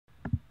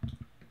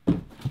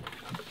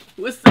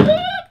What's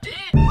up, dude?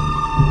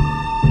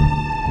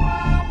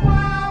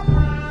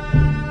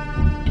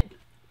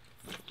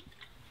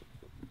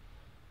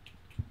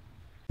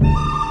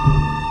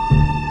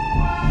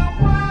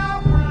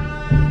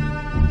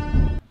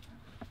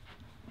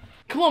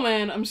 Come on,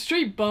 man. I'm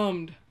straight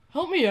bummed.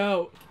 Help me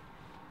out.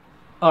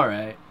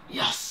 Alright.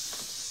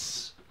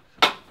 Yes!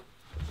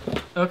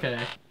 Okay.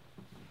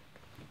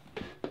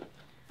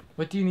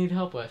 What do you need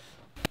help with?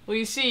 Well,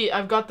 you see,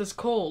 I've got this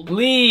cold.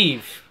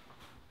 Leave!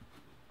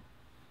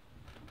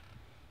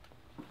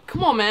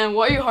 Come on, man.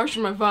 Why are you harsh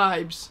on my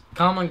vibes?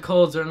 Common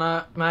colds are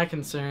not my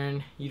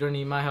concern. You don't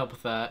need my help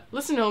with that.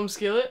 Listen, Home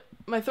Skillet.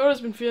 My throat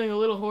has been feeling a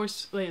little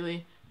hoarse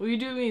lately. Will you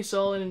do me a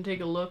solid and take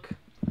a look?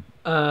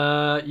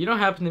 You don't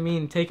happen to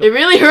mean take a... It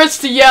really hurts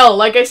to yell.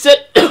 Like I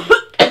said...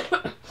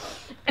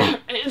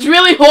 It's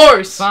really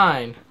hoarse.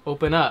 Fine.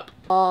 Open up.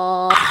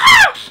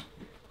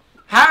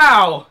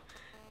 How?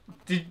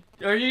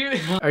 Are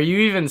you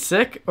even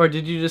sick, or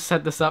did you just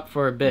set this up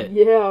for a bit?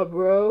 Yeah,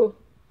 bro.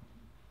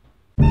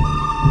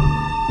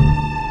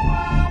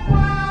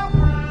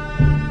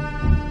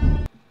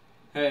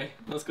 Hey,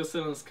 let's go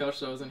sit on this couch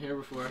that wasn't here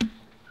before.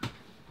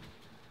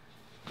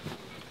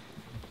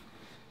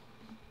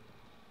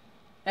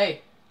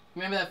 Hey,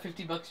 remember that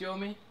 $50 you owe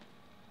me?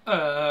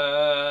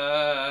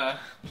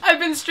 I've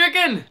been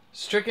stricken!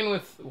 Stricken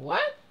with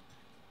what?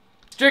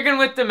 Stricken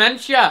with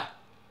dementia!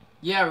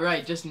 Yeah,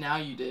 right. Just now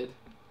you did.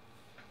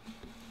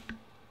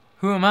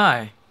 Who am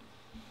I?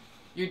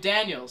 You're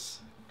Daniels.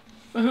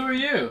 But who are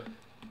you?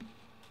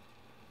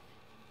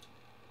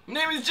 My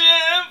name is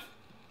Jeff!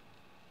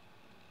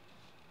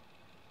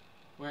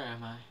 Where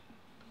am I?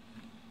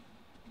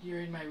 You're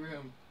in my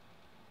room.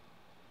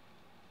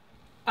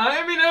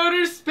 I'm in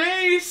outer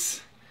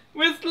space!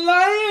 With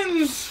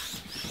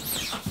lions!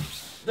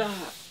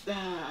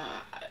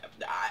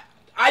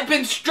 I've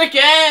been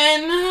stricken!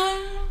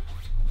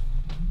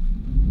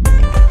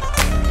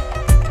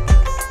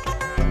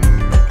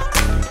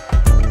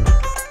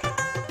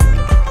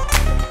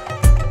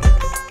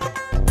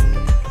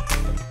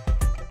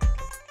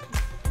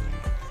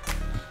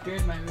 You're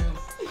in my room.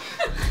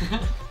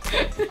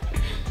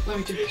 Let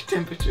me check your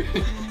temperature.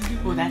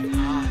 Oh, that's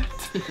hot.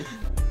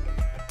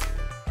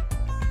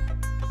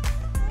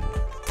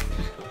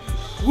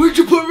 Where'd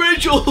you put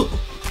Rachel?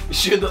 Is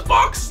she in this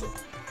box?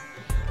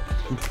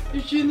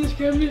 Is she in this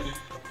cabinet?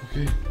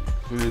 Okay,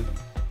 good.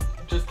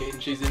 Just kidding,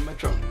 she's in my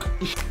trunk.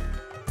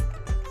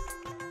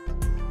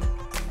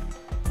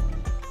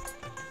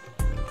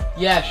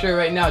 Yeah, sure,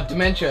 right now.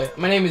 Dementia.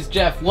 My name is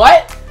Jeff.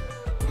 What?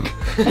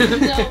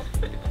 No.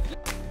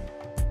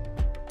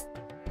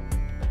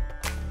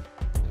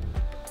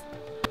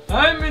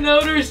 I'm in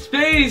outer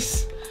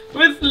space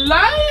with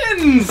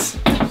lions!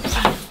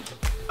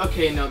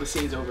 Okay, no, the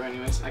scene's over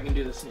anyways. I can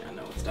do this. Yeah,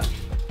 no, it's done.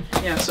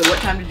 Yeah, so what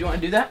time did you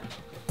want to do that?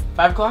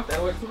 5 o'clock? That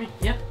work for me?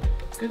 Yeah,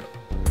 good.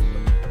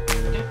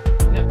 Okay.